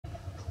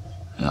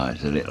Right,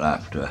 it's a little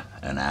after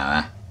an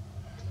hour.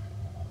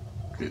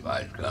 Drip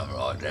mate's come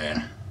right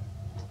down.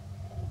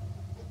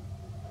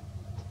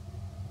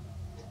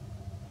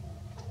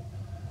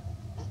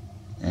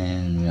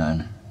 And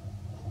run.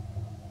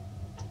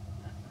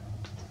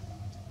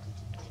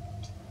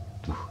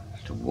 Ooh,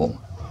 it's too warm.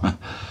 Right,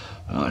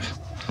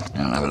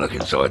 now I'll have a look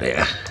inside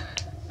here.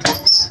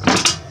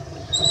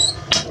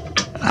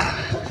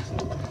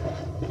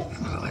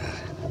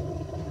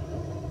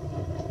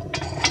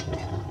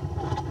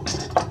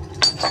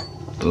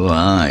 Oh,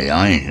 aye,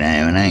 I ain't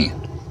there, isn't he?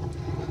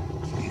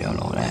 You don't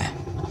know that.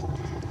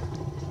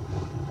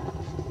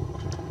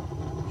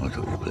 I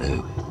thought you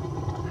blue.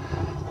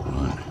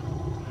 Right.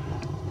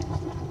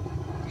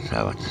 So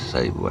what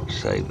to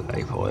save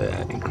if I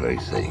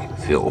increase the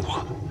fuel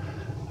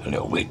a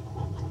little bit.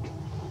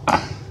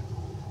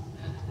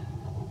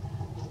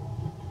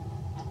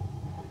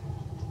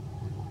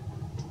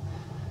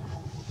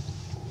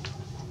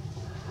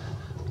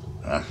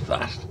 That's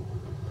fast.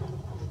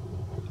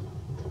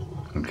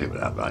 I'll keep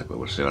it up right, but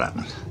we'll see what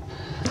happens.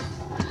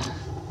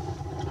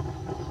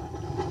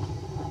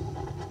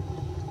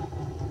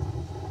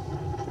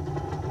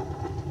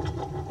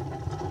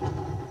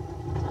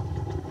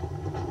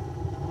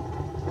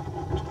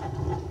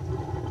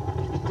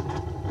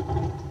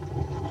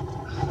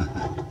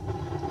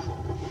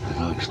 As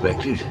I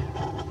expected,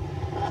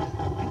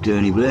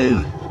 dirty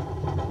blue.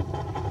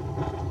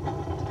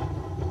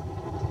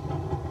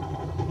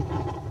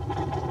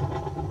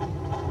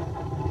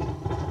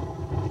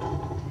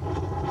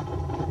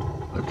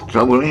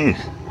 Trouble is,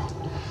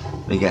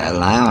 we get a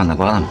layer on the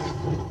bottom.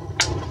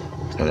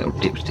 It's got a little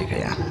dipstick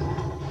here,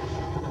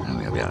 and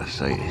we'll be able to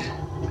see it.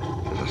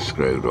 There's a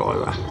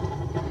screwdriver.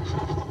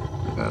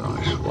 We've got a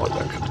nice white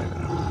that comes out,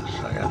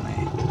 say on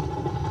there.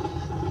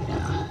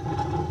 Yeah,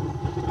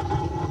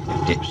 a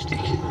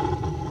dipstick.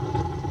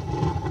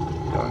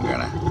 So I'm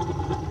gonna,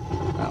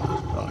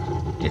 right,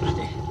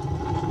 dipstick.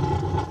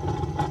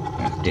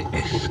 I'm gonna dip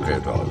this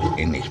screwdriver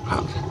in this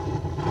pot.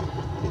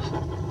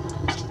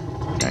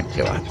 Don't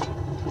too much.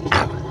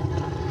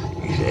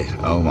 He says,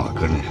 oh my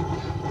goodness,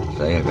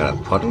 see I've got a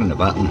puddle in the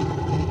bottom of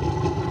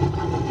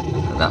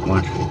that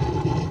one.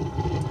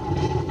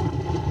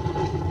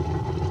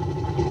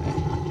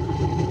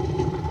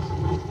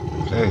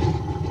 See,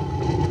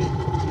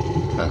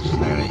 that's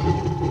nearly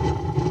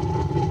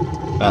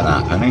about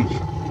half an inch.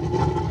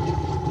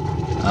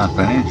 Half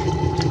an inch.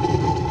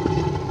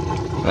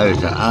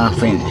 There's a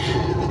half inch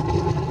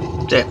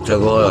depth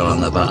of oil on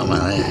the bottom of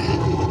there.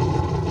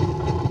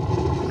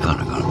 Can't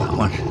have gone about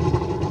much.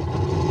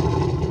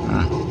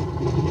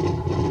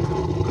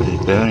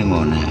 It's burning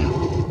more now.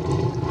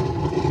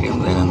 It's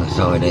getting red on the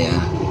side here.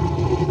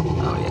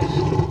 Oh yes.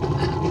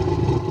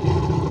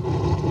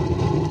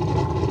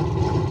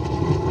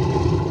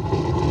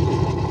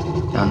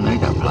 Don't need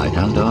that plate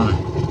on, do I?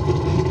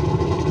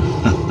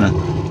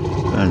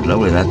 That's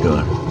lovely, that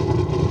door.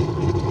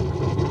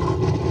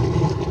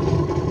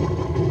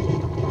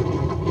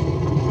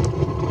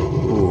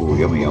 Ooh,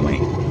 yummy, yummy.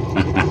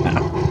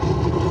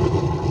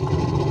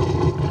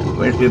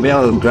 Where's the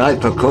bill?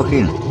 Great for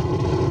cooking.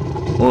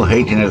 Or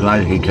heating as long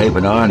as you can keep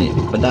an eye on it,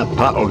 but that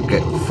pot will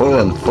get fuller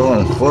and fuller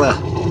and fuller.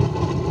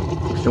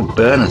 It'll still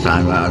burn the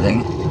same way, I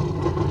think.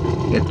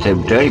 Get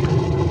too deep.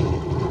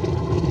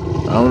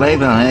 I'll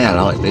leave it on here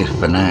like this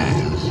for now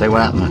and see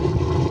what happens.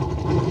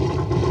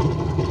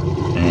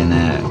 And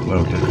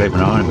we'll just keep an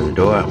eye on it with the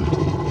door open.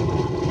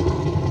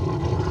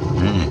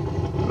 Yeah,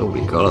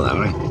 lovely colour that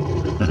way.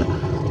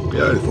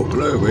 Beautiful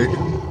blue, mate.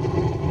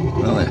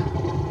 Well,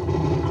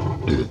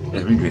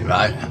 let me drink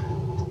right.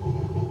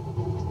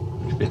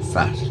 Bit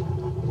fast.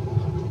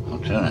 I'll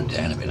turn it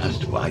down a bit, that's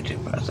too way too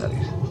fast, that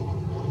is.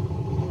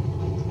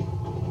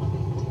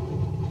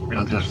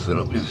 I'll just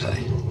fill up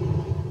inside.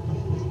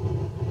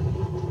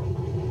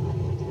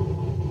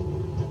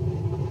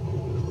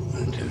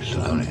 And too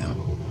slow now.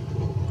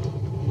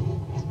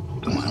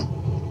 Come on.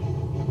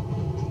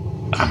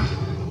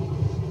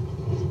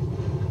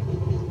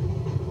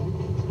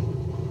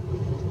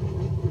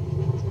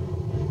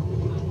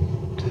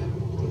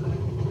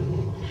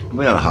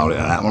 We'll hold it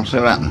like that, we'll see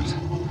what happens.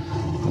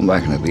 Come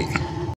back in a bit.